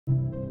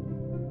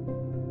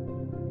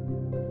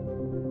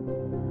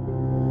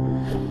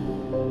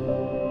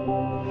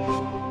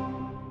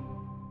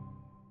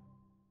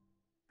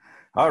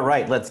All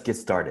right, let's get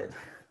started.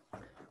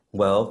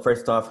 Well,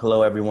 first off,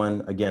 hello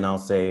everyone. Again, I'll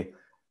say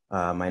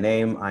my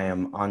name. I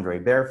am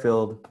André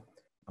Bearfield.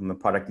 I'm a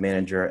product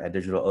manager at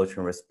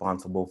DigitalOcean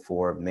responsible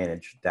for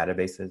managed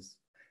databases.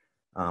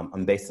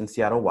 I'm based in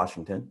Seattle,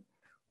 Washington,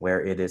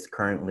 where it is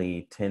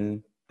currently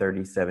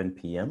 10:37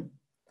 p.m.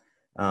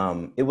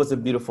 It was a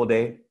beautiful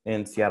day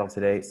in Seattle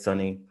today,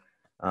 sunny,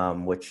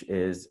 which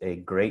is a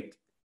great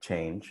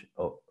change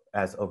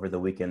as over the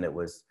weekend it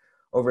was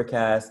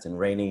overcast and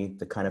rainy,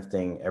 the kind of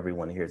thing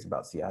everyone hears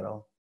about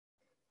Seattle.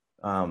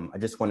 I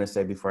just want to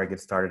say before I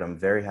get started, I'm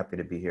very happy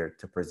to be here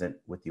to present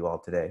with you all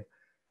today.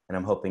 And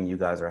I'm hoping you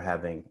guys are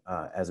having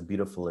as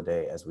beautiful a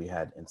day as we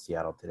had in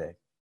Seattle today.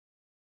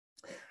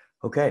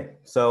 Okay,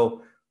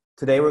 so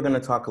today we're going to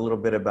talk a little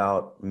bit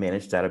about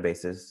managed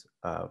databases,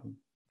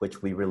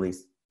 which we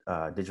released,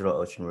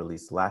 DigitalOcean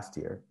released last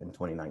year in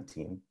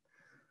 2019.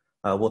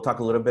 We'll talk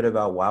a little bit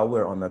about why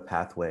we're on the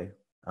pathway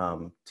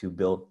to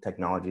build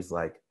technologies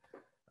like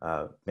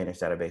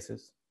managed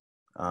databases,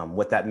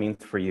 what that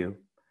means for you,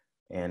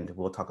 and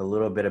we'll talk a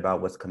little bit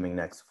about what's coming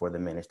next for the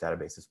managed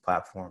databases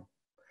platform.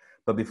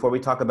 But before we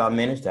talk about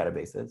managed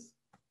databases,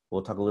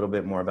 we'll talk a little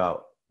bit more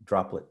about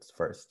droplets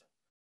first.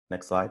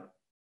 Next slide.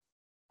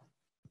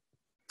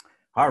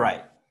 All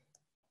right,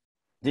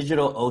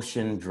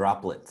 DigitalOcean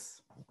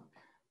droplets.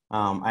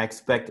 I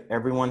expect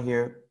everyone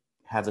here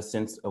has a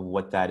sense of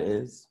what that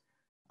is.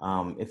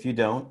 If you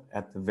don't,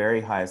 at the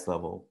very highest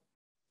level,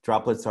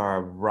 droplets are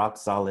a rock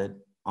solid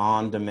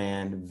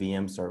on-demand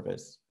VM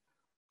service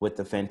with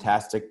a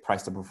fantastic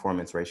price to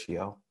performance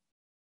ratio.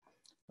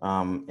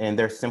 And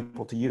they're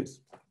simple to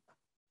use.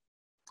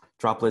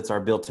 Droplets are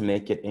built to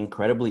make it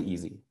incredibly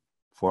easy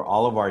for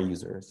all of our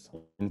users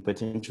and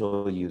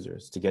potential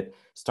users to get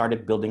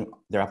started building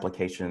their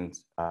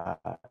applications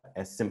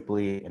as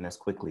simply and as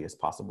quickly as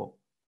possible.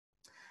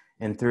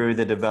 And through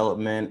the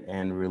development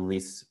and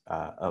release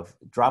of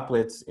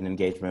droplets in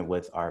engagement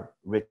with our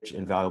rich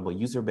and valuable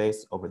user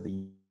base over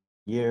the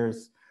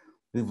years,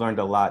 we've learned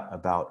a lot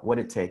about what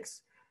it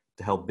takes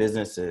to help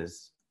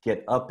businesses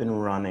get up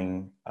and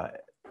running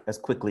as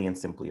quickly and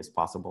simply as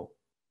possible.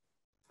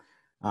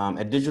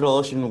 At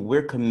DigitalOcean,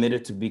 we're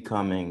committed to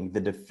becoming the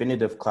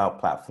definitive cloud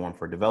platform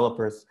for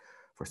developers,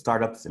 for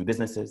startups and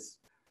businesses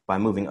by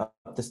moving up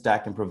the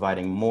stack and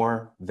providing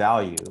more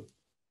value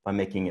by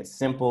making it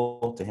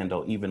simple to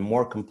handle even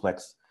more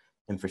complex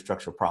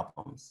infrastructure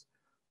problems,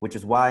 which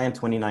is why in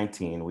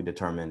 2019, we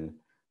determined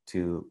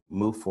to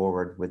move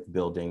forward with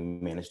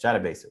building managed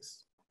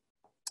databases.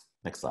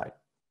 Next slide.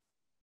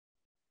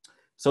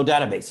 So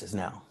databases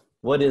now.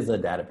 What is a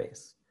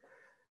database?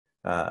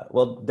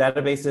 Well,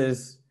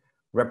 databases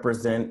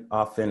represent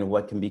often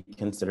what can be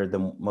considered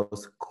the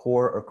most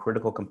core or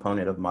critical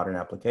component of modern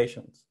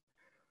applications.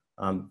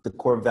 The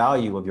core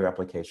value of your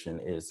application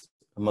is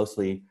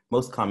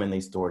most commonly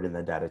stored in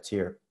the data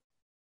tier.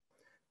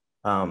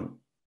 And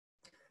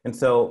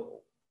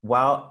so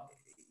while,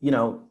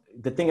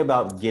 the thing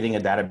about getting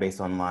a database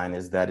online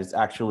is that it's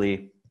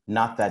actually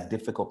not that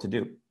difficult to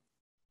do.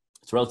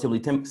 It's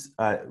relatively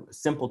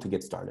simple to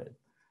get started.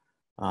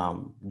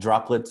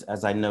 Droplets,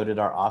 as I noted,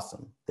 are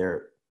awesome.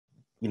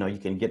 You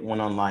can get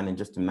one online in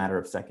just a matter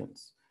of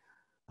seconds.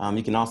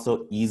 You can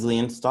also easily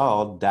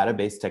install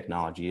database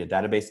technology, a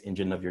database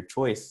engine of your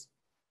choice,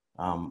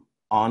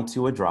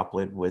 onto a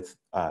droplet with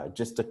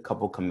just a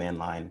couple command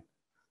line,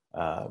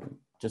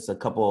 just a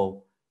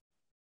couple,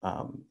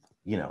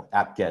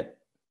 apt-get,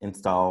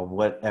 install,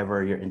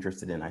 whatever you're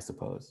interested in, I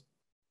suppose.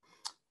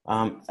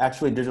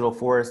 Actually, Digital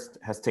Forest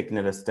has taken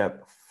it a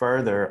step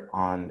further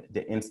on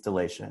the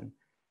installation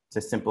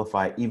to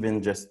simplify even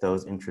just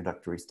those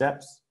introductory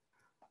steps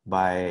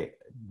by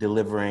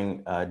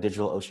delivering a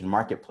DigitalOcean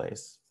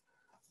marketplace,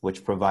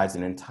 which provides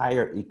an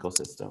entire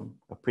ecosystem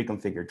of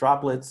pre-configured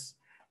droplets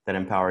that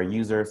empower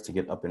users to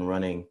get up and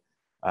running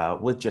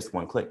with just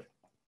one click.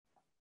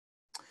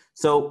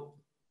 So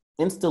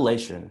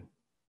installation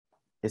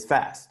is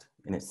fast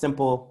and it's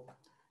simple.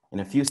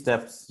 In a few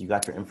steps, you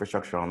got your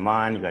infrastructure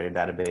online, you got your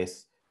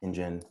database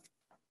engine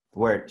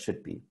where it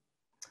should be.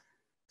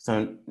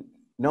 So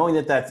knowing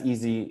that that's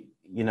easy,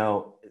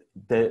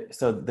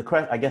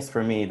 I guess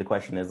for me, the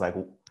question is like,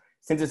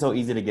 since it's so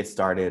easy to get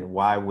started,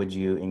 why would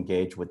you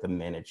engage with the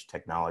managed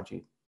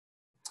technology?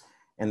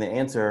 And the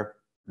answer,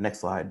 next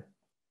slide,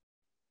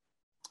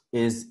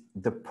 is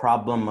the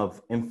problem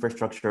of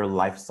infrastructure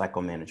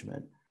lifecycle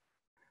management.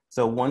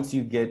 So once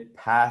you get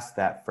past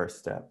that first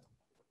step,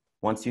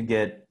 once you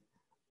get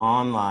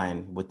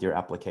online with your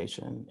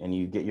application and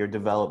you get your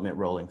development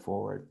rolling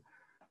forward,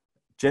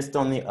 just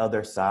on the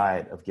other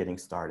side of getting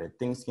started,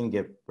 things can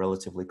get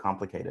relatively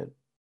complicated.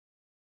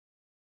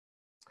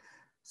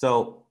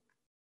 So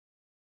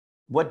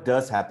what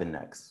does happen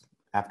next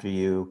after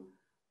you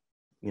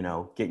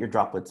get your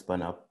droplet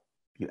spun up,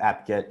 you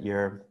apt-get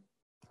your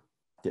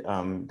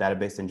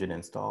database engine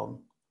installed?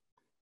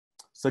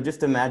 So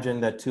just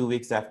imagine that 2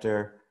 weeks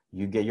after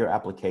you get your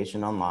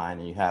application online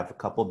and you have a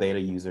couple beta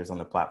users on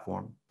the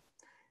platform,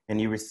 and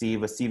you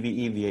receive a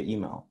CVE via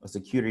email, a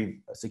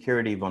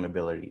security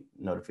vulnerability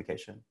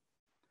notification.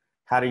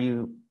 how do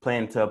you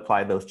plan to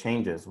apply those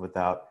changes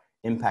without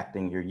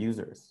impacting your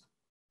users?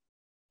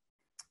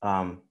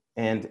 And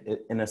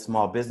in a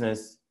small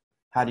business,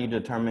 how do you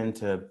determine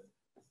to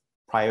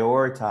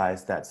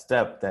prioritize that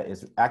step that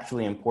is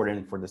actually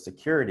important for the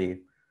security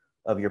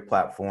of your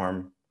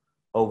platform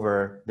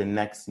over the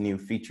next new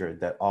feature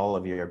that all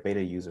of your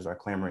beta users are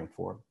clamoring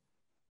for?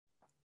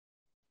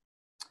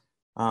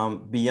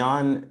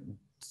 Beyond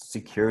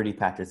security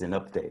patches and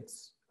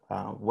updates,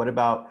 what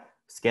about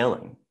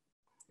scaling?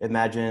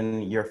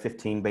 Imagine your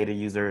 15 beta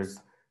users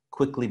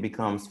quickly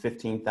becomes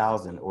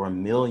 15,000 or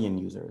 1 million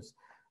users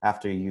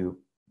after you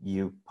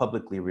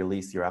publicly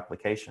release your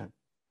application.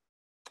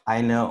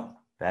 I know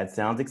that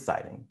sounds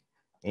exciting.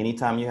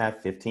 Anytime you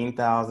have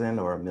 15,000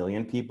 or 1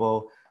 million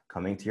people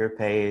coming to your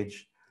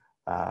page,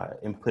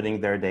 inputting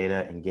their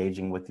data,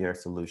 engaging with your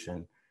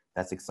solution,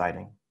 that's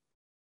exciting.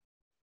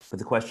 But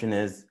the question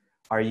is,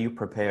 are you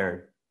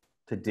prepared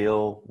to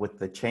deal with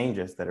the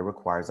changes that it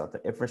requires at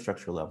the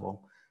infrastructure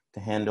level to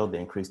handle the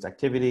increased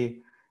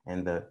activity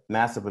and the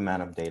massive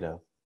amount of data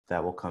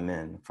that will come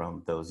in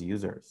from those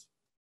users?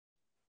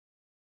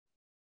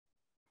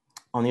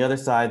 On the other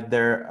side,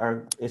 there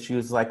are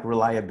issues like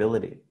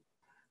reliability.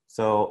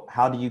 So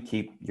how do you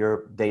keep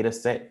your data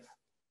safe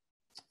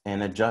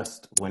and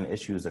adjust when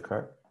issues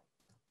occur?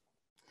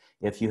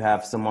 If you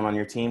have someone on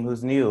your team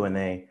who's new and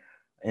they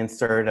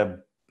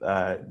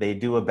they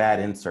do a bad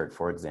insert,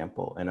 for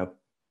example, and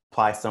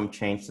apply some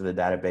change to the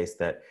database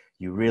that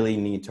you really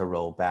need to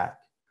roll back,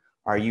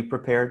 are you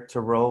prepared to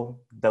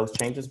roll those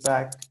changes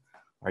back?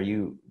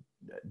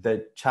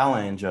 The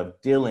challenge of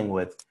dealing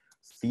with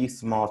these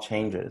small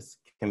changes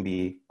can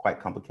be quite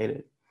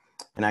complicated.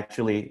 And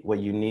actually what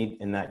you need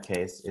in that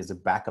case is a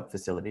backup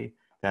facility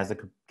that has a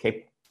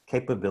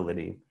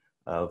capability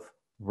of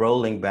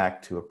rolling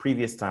back to a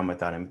previous time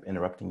without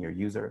interrupting your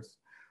users,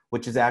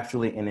 which is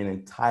actually in an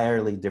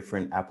entirely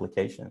different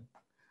application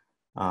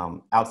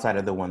outside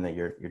of the one that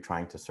you're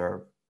trying to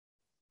serve.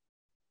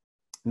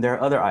 And there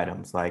are other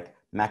items like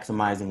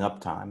maximizing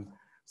uptime.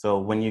 So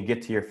when you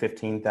get to your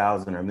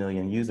 15,000 or 1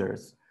 million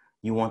users,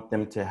 you want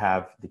them to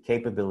have the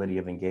capability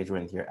of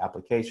engagement with your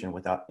application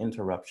without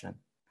interruption.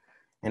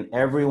 And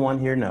everyone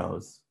here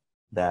knows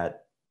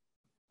that,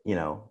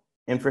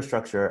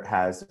 infrastructure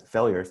has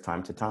failures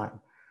time to time.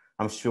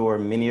 I'm sure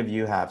many of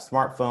you have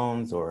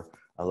smartphones or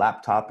a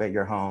laptop at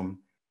your home,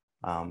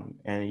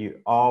 and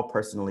you're all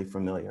personally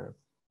familiar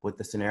with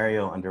the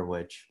scenario under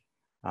which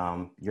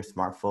your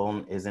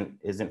smartphone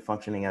isn't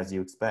functioning as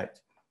you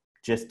expect.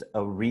 Just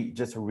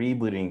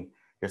rebooting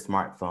your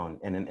smartphone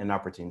in an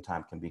inopportune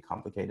time can be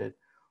complicated.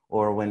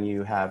 Or when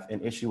you have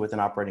an issue with an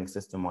operating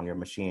system on your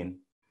machine.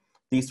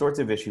 These sorts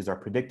of issues are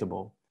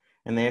predictable,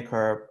 and they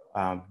occur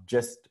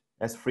just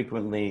as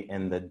frequently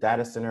in the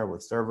data center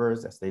with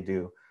servers as they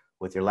do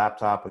with your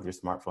laptop, with your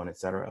smartphone, et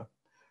cetera.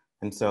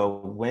 And so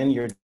when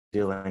you're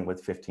dealing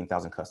with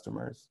 15,000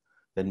 customers,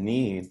 the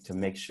need to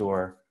make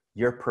sure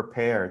you're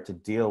prepared to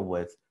deal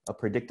with a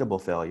predictable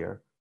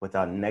failure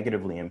without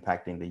negatively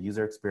impacting the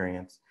user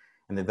experience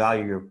and the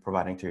value you're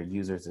providing to your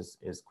users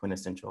is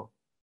quintessential.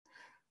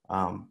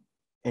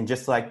 And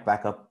just like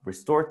backup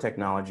restore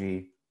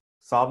technology,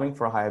 solving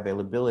for high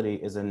availability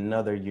is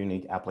another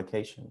unique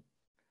application.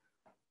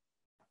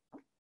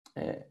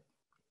 It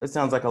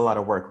sounds like a lot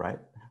of work, right?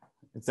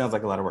 It sounds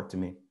like a lot of work to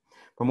me.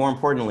 But more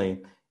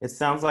importantly, it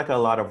sounds like a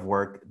lot of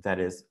work that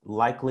is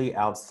likely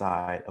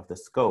outside of the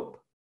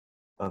scope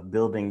of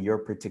building your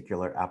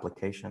particular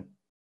application.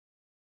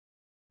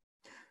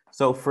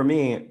 So for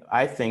me,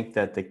 I think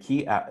that the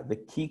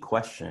key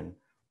question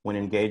when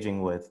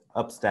engaging with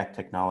upstack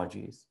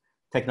technologies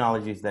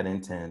that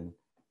intend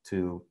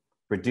to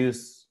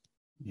reduce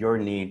your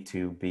need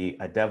to be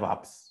a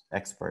DevOps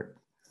expert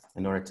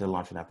in order to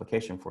launch an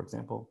application, for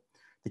example.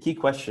 The key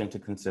question to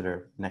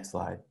consider, next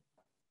slide,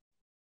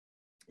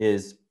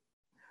 is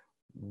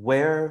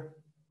where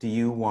do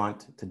you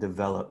want to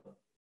develop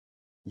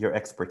your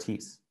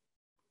expertise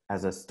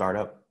as a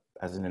startup,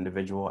 as an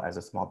individual, as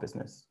a small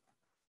business?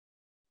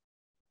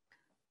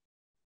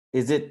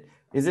 Is it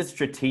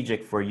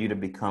strategic for you to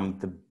become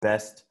the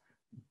best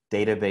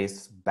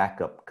database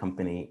backup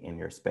company in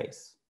your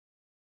space?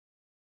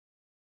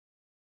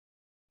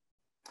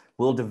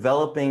 Will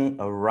developing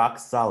a rock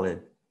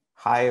solid,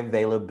 high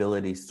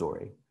availability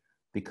story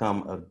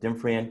become a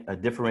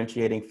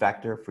differentiating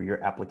factor for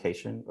your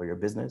application or your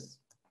business?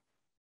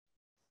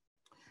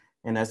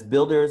 And as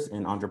builders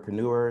and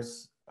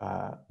entrepreneurs,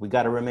 we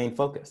got to remain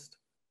focused,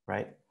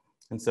 right?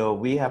 And so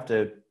we have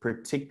to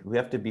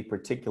be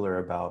particular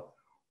about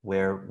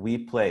where we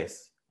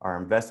place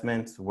our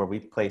investments, where we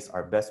place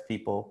our best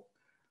people.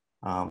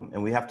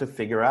 And we have to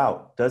figure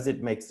out, does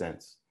it make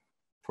sense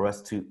for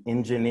us to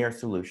engineer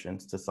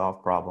solutions to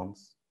solve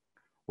problems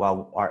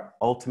while our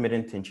ultimate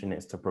intention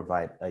is to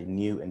provide a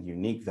new and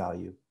unique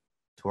value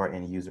to our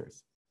end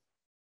users?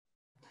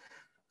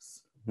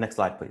 Next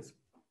slide, please.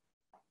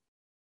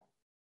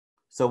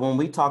 So when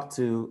we talk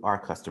to our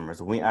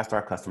customers, when we asked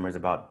our customers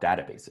about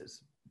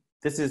databases,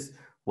 this is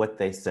what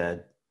they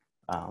said,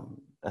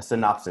 a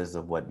synopsis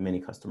of what many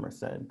customers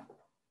said.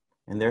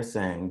 And they're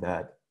saying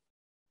that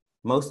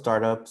most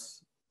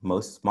startups,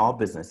 most small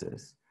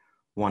businesses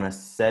want a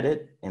set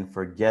it and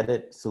forget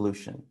it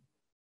solution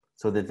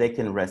so that they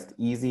can rest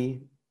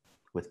easy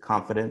with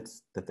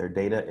confidence that their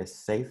data is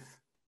safe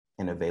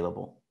and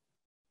available.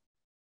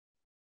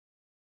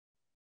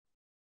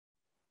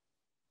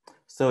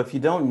 So if you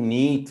don't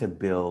need to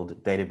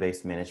build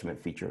database management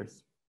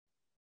features,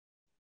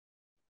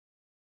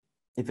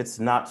 if it's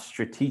not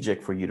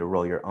strategic for you to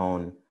roll your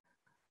own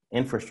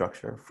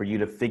infrastructure, for you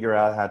to figure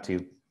out how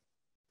to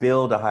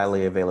build a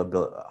highly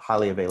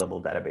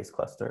available database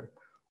cluster,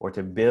 or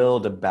to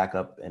build a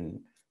backup and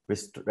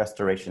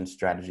restoration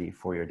strategy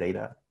for your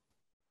data,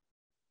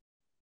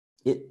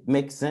 it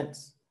makes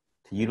sense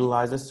to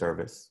utilize a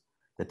service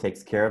that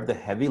takes care of the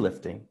heavy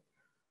lifting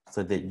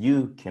so that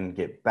you can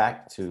get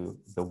back to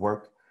the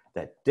work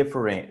that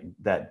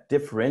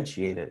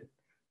differentiated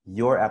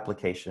your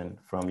application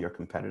from your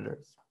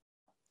competitors.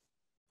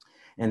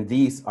 And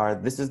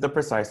this is the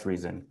precise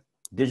reason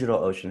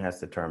DigitalOcean has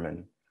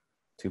determined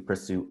to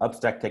pursue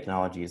upstack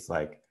technologies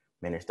like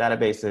managed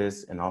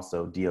databases, and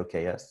also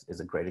DOKS is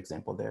a great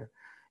example there.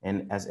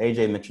 And as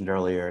AJ mentioned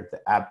earlier,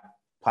 the app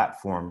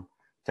platform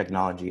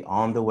technology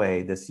on the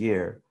way this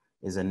year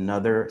is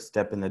another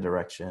step in the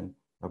direction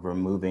of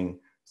removing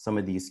some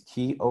of these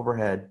key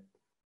overhead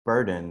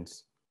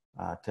burdens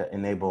to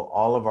enable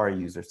all of our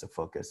users to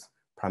focus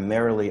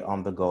primarily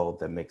on the goal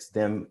that makes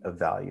them of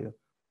value.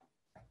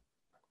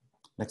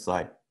 Next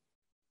slide.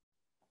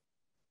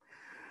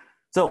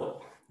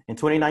 So in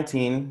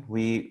 2019,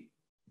 we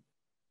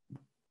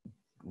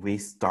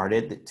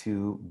started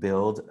to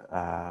build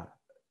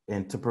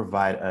and to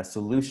provide a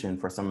solution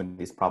for some of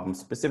these problems,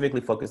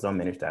 specifically focused on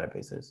managed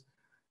databases,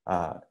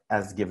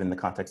 as given the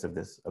context of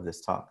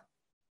this talk.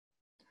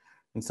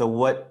 And so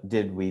what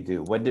did we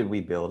do? What did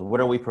we build? What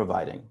are we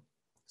providing?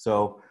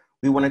 So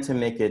we wanted to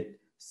make it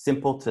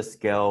simple to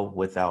scale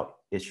without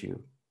issue.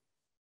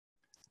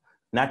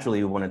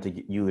 Naturally, we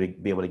wanted you to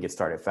be able to get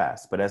started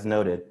fast, but as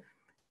noted,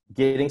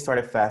 getting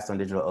started fast on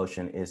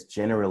DigitalOcean is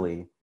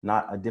generally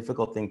not a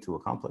difficult thing to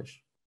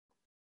accomplish.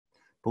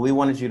 But we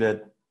wanted you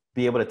to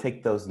be able to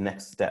take those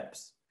next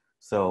steps.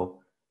 So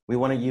we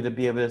wanted you to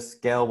be able to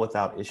scale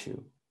without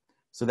issue.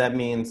 So that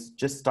means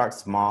just start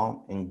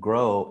small and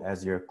grow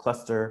as your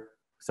cluster,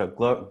 so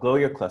grow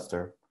your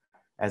cluster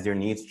as your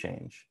needs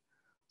change.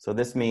 So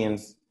this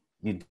means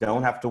you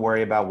don't have to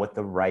worry about what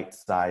the right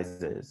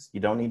size is. You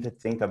don't need to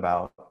think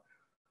about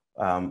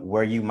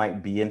where you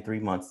might be in 3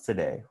 months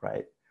today,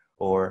 right?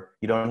 Or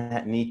you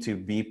don't need to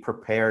be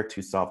prepared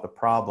to solve the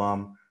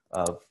problem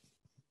of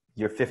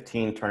your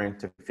 15 turning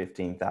to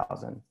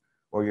 15,000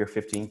 or your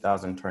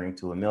 15,000 turning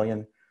to 1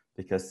 million,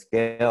 because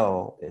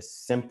scale is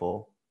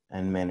simple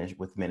and managed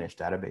with managed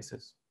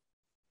databases.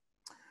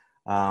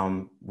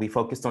 We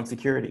focused on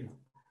security.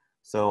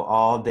 So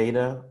all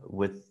data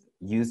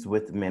used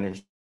with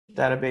managed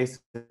databases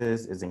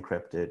is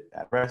encrypted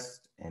at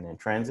rest and in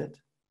transit.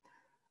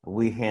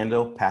 We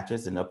handle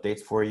patches and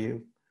updates for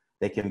you.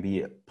 They can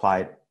be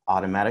applied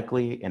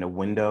automatically in a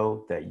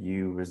window that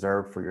you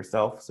reserve for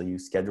yourself. So you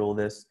schedule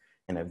this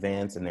in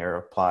advance and they're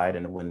applied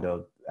in a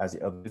window as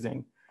you're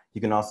using.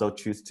 You can also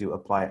choose to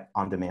apply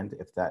on demand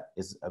if that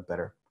is a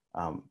better,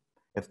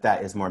 if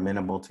that is more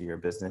amenable to your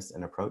business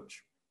and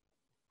approach.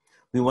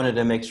 We wanted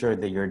to make sure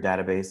that your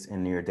database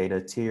and your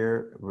data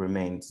tier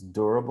remains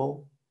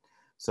durable.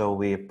 So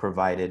we have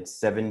provided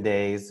 7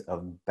 days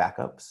of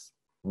backups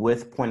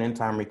with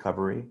point-in-time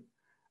recovery,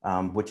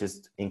 which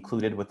is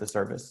included with the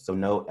service. So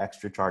no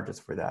extra charges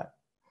for that.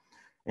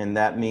 And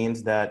that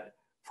means that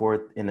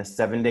in a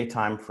 7-day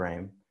time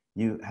frame,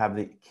 you have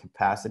the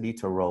capacity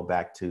to roll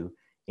back to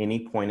any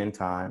point in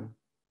time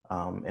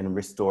and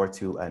restore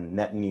to a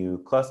net new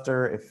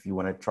cluster. If you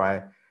want to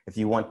try, if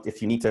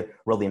you need to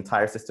roll the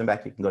entire system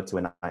back, you can go to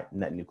a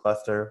net new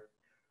cluster.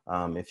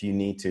 If you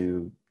need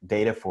to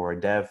data for a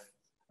dev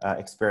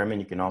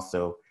experiment, you can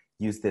also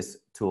use this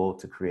tool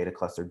to create a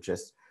cluster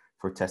just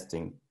for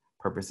testing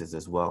purposes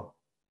as well.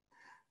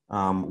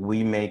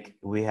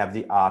 We have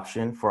the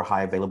option for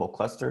high available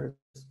clusters.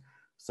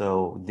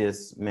 So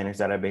this managed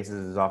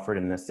databases is offered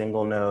in a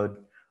single node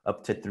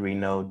up to 3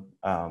 node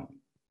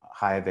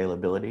high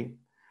availability,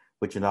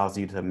 which allows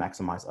you to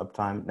maximize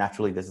uptime.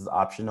 Naturally, this is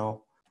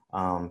optional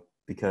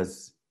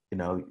because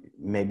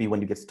maybe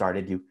when you get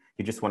started, you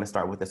just want to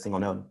start with a single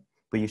node,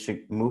 but you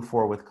should move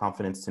forward with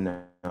confidence to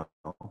know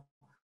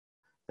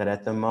that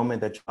at the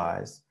moment that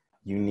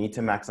you need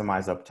to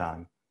maximize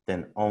uptime,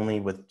 then only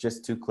with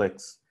just 2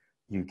 clicks,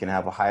 you can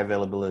have a high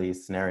availability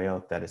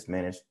scenario that is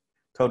managed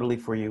totally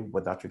for you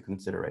without your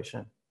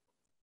consideration.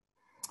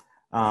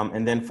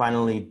 And then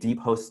finally, deep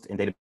host and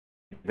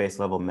database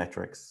level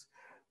metrics,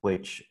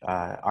 which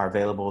are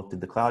available through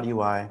the Cloud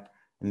UI.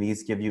 And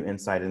these give you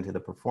insight into the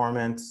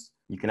performance.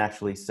 You can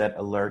actually set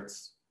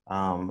alerts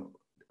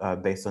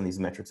based on these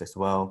metrics as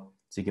well.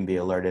 So you can be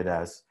alerted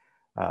as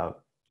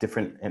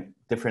different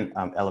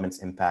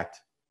elements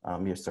impact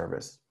your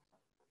service.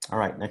 All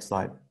right, next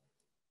slide.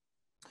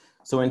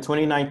 So in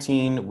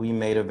 2019, we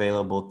made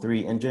available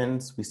 3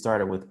 engines. We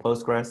started with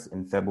Postgres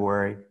in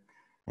February,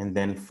 and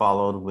then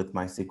followed with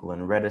MySQL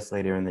and Redis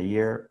later in the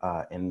year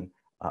in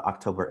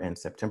October and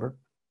September.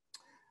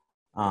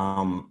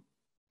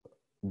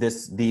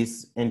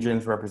 These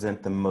engines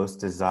represent the most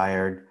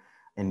desired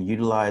and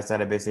utilized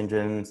database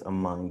engines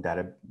among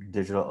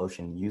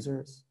DigitalOcean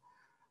users.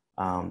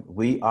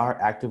 We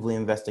are actively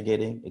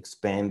investigating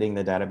expanding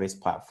the database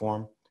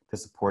platform to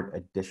support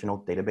additional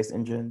database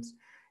engines.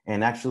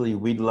 And actually,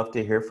 we'd love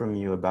to hear from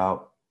you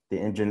about the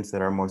engines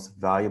that are most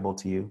valuable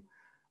to you.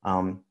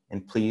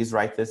 And please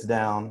write this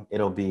down.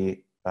 It'll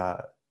be,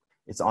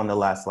 it's on the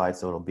last slide,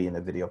 so it'll be in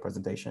the video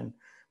presentation.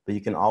 But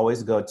you can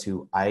always go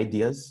to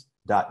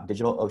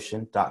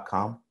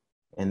ideas.digitalocean.com,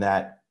 and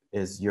that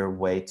is your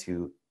way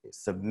to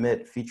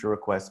submit feature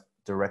requests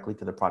directly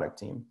to the product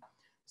team.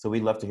 So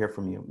we'd love to hear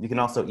from you. You can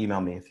also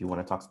email me if you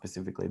want to talk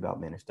specifically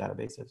about managed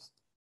databases.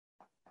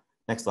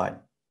 Next slide.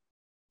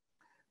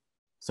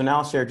 So now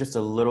I'll share just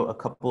a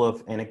couple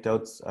of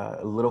anecdotes,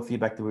 a little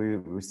feedback that we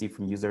received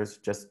from users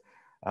just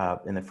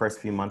in the first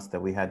few months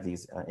that we had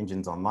these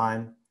engines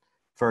online.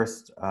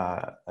 First,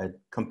 a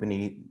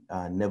company,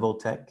 Nivel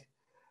Tech.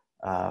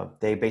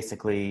 They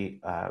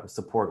basically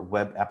support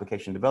web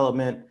application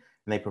development,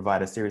 and they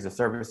provide a series of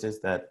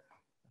services that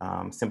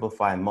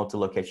simplify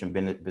multi-location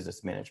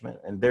business management.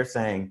 And they're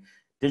saying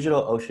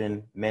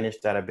DigitalOcean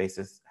managed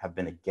databases have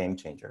been a game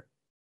changer.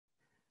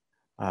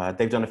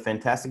 They've done a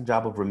fantastic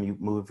job of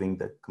removing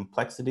the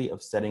complexity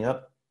of setting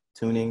up,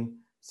 tuning,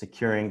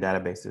 securing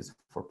databases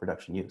for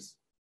production use.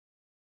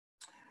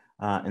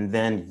 And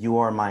then You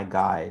Are My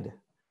Guide,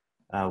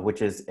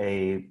 which is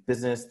a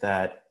business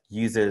that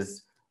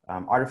uses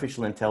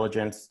artificial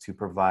intelligence to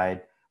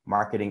provide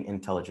marketing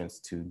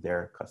intelligence to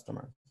their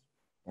customers.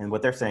 And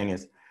what they're saying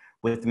is,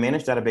 with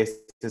managed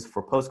databases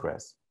for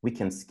Postgres, we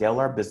can scale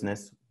our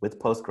business with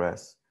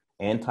Postgres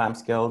and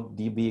timescale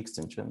DB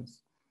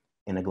extensions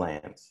in a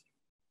glance.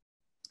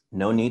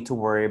 No need to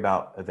worry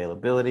about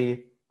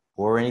availability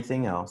or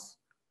anything else.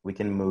 We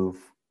can move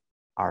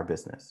our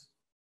business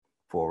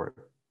forward.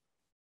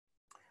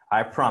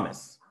 I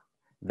promise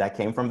that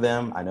came from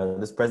them. I know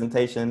this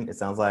presentation, it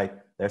sounds like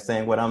they're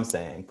saying what I'm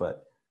saying,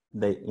 but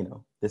they,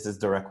 this is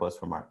direct quotes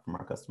from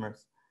our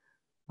customers.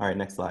 All right,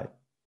 next slide.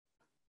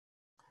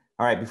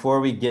 All right, before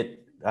we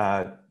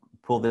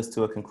pull this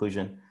to a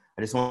conclusion,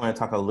 I just want to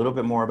talk a little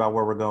bit more about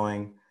where we're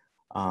going.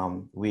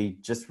 We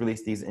just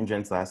released these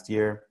engines last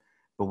year,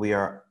 but we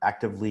are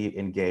actively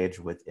engaged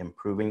with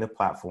improving the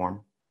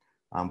platform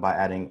by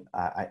adding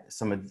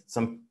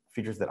some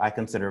features that I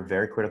consider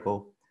very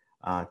critical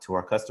to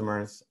our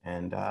customers.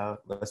 And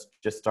let's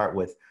just start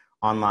with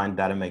online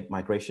data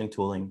migration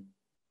tooling.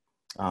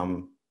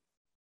 You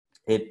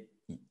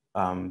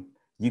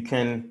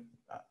can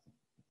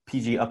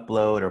PG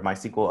upload or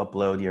MySQL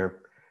upload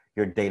your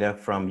data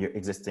from your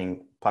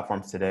existing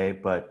platforms today,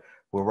 but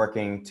we're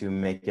working to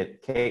make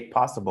it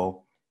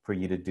possible for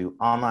you to do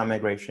online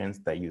migrations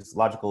that use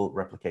logical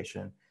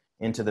replication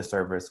into the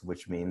service,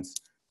 which means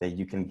that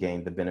you can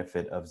gain the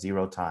benefit of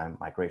zero-time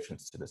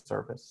migrations to the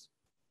service.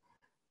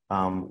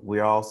 We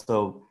are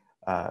also,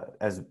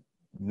 as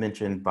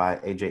mentioned by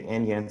AJ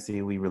and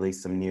Yancey, we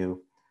released some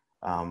new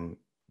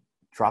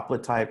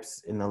droplet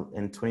types in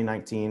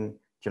 2019,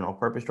 general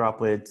purpose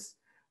droplets,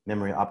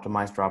 memory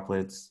optimized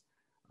droplets,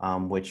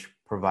 which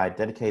provide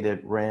dedicated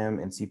RAM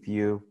and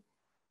CPU.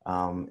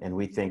 And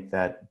we think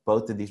that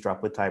both of these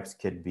droplet types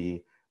could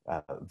be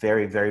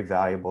very, very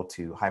valuable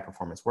to high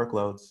performance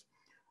workloads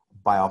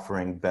by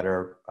offering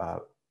better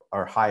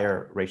or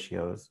higher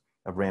ratios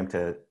of RAM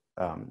to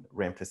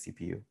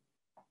CPU.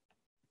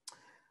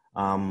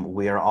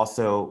 We are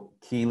also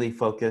keenly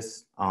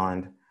focused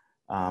on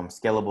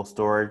scalable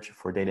storage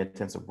for data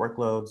intensive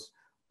workloads.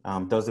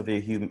 Those of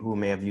you who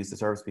may have used the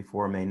service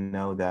before may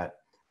know that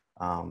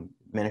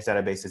managed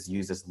databases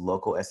uses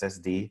local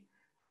SSD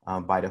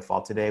by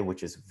default today,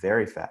 which is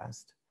very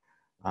fast.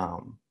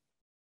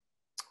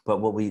 But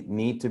what we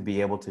need to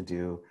be able to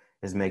do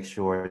is make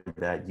sure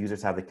that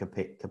users have the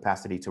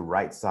capacity to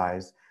right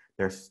size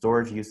their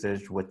storage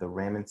usage with the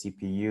RAM and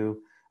CPU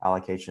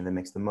allocation that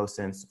makes the most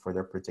sense for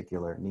their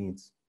particular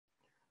needs.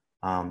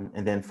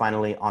 And then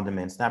finally,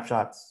 on-demand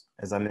snapshots.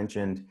 As I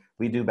mentioned,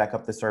 we do back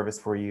up the service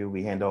for you.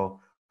 We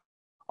handle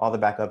all the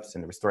backups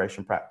and the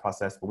restoration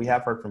process, but we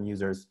have heard from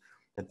users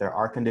that there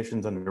are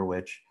conditions under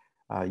which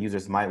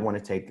users might want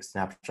to take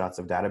snapshots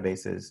of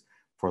databases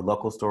for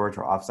local storage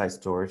or offsite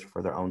storage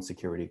for their own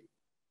security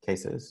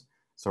cases.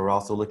 So we're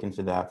also looking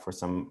to that for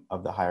some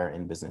of the higher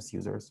end business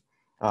users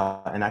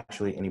and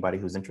actually anybody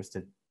who's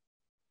interested.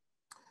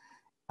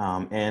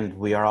 And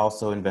we are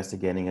also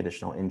investigating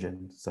additional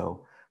engines.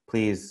 So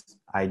please,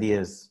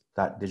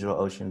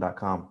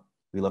 ideas.digitalocean.com.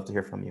 We love to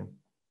hear from you.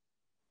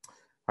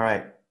 All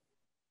right.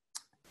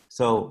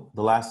 So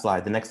the last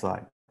slide, the next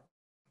slide,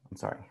 I'm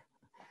sorry.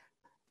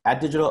 At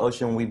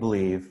DigitalOcean, we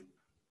believe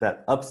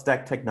that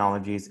Upstack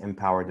technologies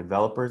empower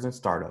developers and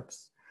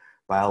startups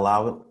by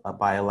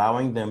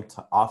allowing them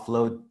to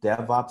offload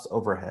DevOps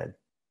overhead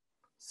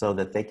so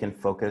that they can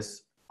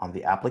focus on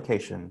the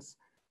applications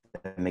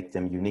that make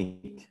them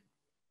unique.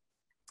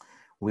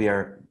 We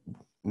are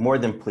more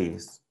than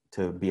pleased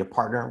to be a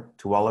partner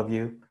to all of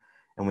you,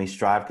 and we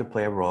strive to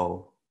play a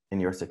role in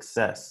your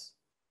success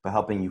by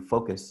helping you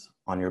focus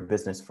on your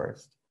business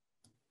first.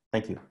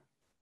 Thank you.